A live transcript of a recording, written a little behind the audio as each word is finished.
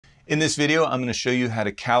In this video, I'm going to show you how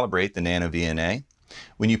to calibrate the Nano VNA.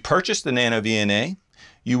 When you purchased the Nano VNA,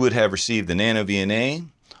 you would have received the Nano VNA,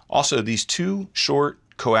 also these two short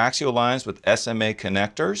coaxial lines with SMA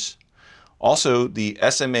connectors, also the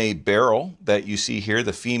SMA barrel that you see here,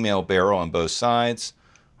 the female barrel on both sides,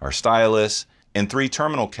 our stylus, and 3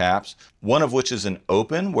 terminal caps, one of which is an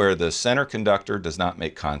open where the center conductor does not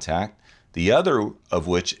make contact, the other of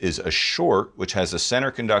which is a short which has a center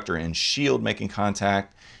conductor and shield making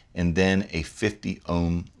contact, and then a 50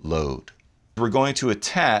 ohm load. We're going to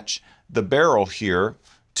attach the barrel here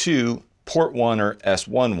to port 1 or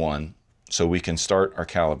S11 so we can start our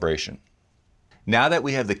calibration. Now that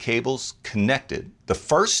we have the cables connected, the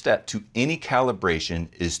first step to any calibration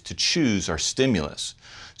is to choose our stimulus.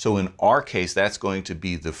 So in our case, that's going to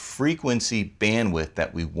be the frequency bandwidth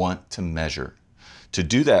that we want to measure. To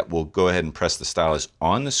do that, we'll go ahead and press the stylus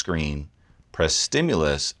on the screen, press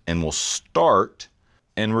stimulus, and we'll start,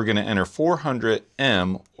 and we're going to enter 400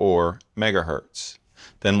 M or megahertz.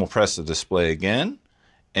 Then we'll press the display again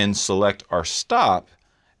and select our stop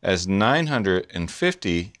as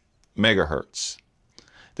 950 megahertz.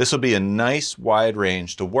 This will be a nice wide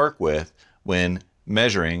range to work with when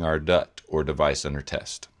measuring our duct or device under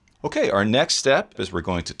test. Okay, our next step is we're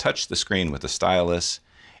going to touch the screen with the stylus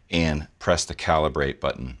and press the calibrate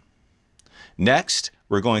button. Next,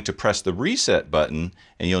 we're going to press the reset button,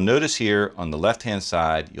 and you'll notice here on the left hand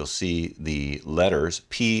side you'll see the letters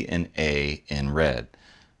P and A in red.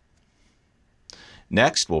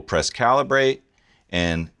 Next, we'll press calibrate,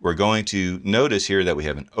 and we're going to notice here that we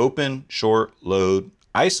have an open, short, load,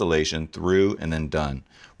 isolation, through, and then done.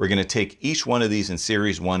 We're going to take each one of these in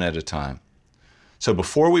series one at a time. So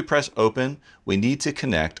before we press open, we need to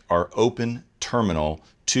connect our open terminal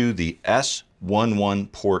to the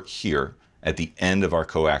S11 port here at the end of our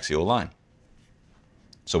coaxial line.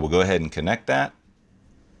 So we'll go ahead and connect that.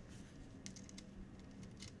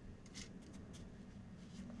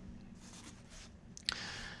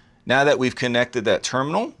 Now that we've connected that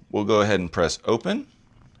terminal, we'll go ahead and press open,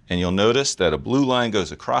 and you'll notice that a blue line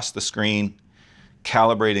goes across the screen,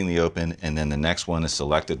 calibrating the open, and then the next one is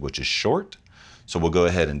selected, which is short. So we'll go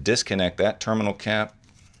ahead and disconnect that terminal cap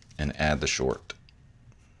and add the short.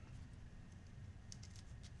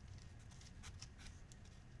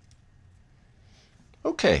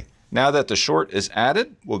 Okay, now that the short is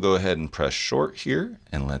added, we'll go ahead and press short here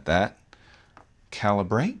and let that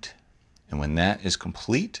calibrate. And when that is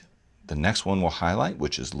complete, the next one will highlight,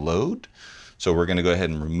 which is load. So we're going to go ahead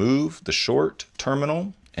and remove the short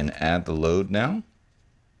terminal and add the load now.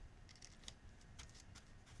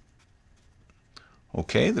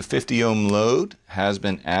 Okay, the 50 ohm load has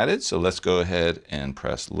been added, so let's go ahead and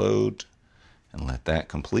press load and let that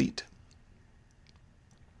complete.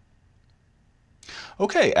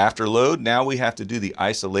 Okay, after load, now we have to do the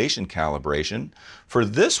isolation calibration. For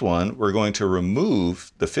this one, we're going to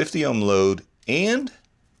remove the 50 ohm load and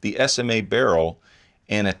the SMA barrel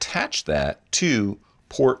and attach that to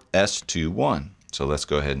port S21. So let's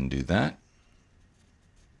go ahead and do that.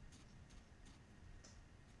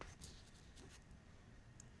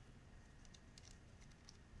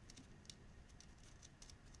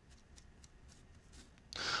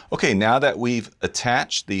 Okay, now that we've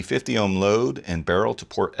attached the 50 ohm load and barrel to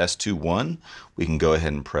port S21, we can go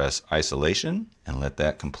ahead and press isolation and let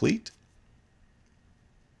that complete.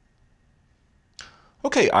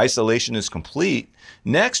 Okay, isolation is complete.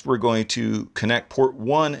 Next, we're going to connect port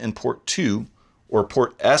 1 and port 2, or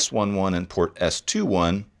port S11 and port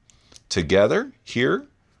S21 together here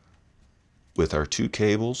with our 2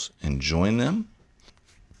 cables and join them.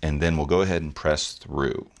 And then we'll go ahead and press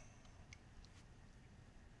through.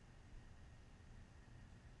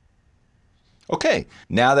 Okay,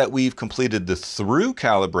 now that we've completed the through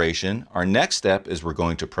calibration, our next step is we're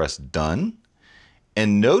going to press done.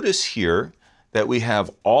 And notice here that we have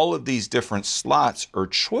all of these different slots or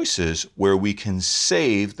choices where we can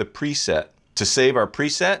save the preset. To save our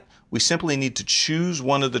preset, we simply need to choose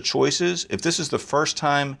one of the choices. If this is the first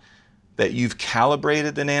time that you've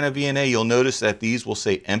calibrated the Nano VNA, you'll notice that these will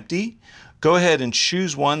say empty. Go ahead and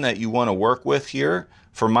choose one that you want to work with here.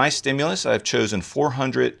 For my stimulus, I've chosen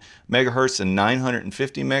 400 megahertz and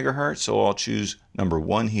 950 megahertz, so I'll choose number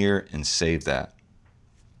 1 here and save that.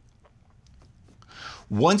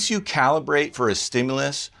 Once you calibrate for a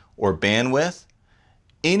stimulus or bandwidth,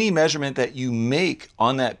 any measurement that you make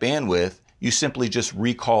on that bandwidth, you simply just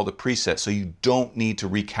recall the preset, so you don't need to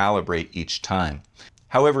recalibrate each time.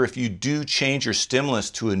 However, if you do change your stimulus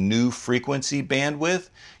to a new frequency bandwidth,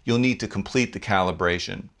 you'll need to complete the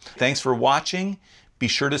calibration. Thanks for watching. Be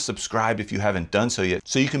sure to subscribe if you haven't done so yet,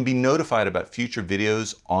 so you can be notified about future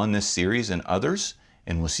videos on this series and others.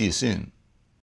 and we'll see you soon.